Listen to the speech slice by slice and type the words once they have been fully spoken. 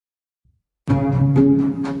The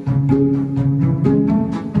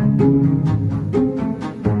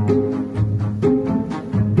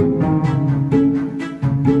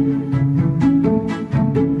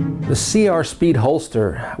CR Speed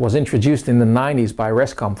holster was introduced in the 90s by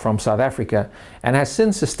Rescom from South Africa and has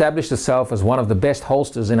since established itself as one of the best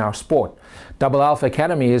holsters in our sport. Double Alpha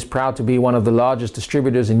Academy is proud to be one of the largest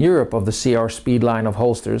distributors in Europe of the CR Speed line of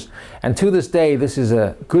holsters, and to this day this is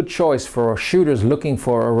a good choice for shooters looking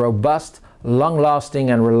for a robust, long-lasting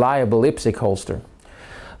and reliable IPSC holster.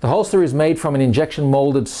 The holster is made from an injection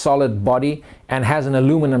molded solid body and has an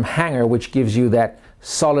aluminum hanger which gives you that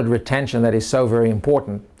solid retention that is so very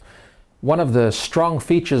important. One of the strong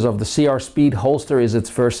features of the CR Speed holster is its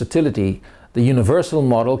versatility. The universal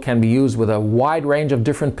model can be used with a wide range of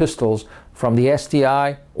different pistols, from the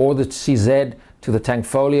STI or the CZ to the tank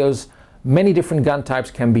folios. Many different gun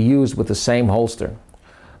types can be used with the same holster.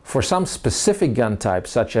 For some specific gun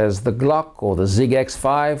types, such as the Glock or the Zig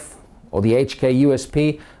X5 or the HK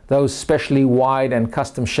USP, those specially wide and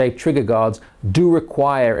custom shaped trigger guards do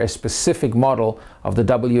require a specific model of the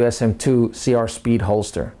WSM II CR Speed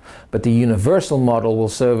holster. But the universal model will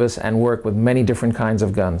service and work with many different kinds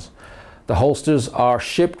of guns. The holsters are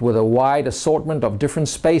shipped with a wide assortment of different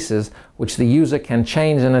spaces which the user can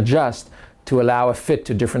change and adjust to allow a fit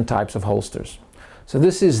to different types of holsters. So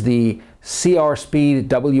this is the CR Speed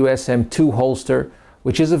WSM II holster,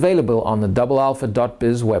 which is available on the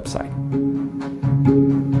doublealpha.biz website.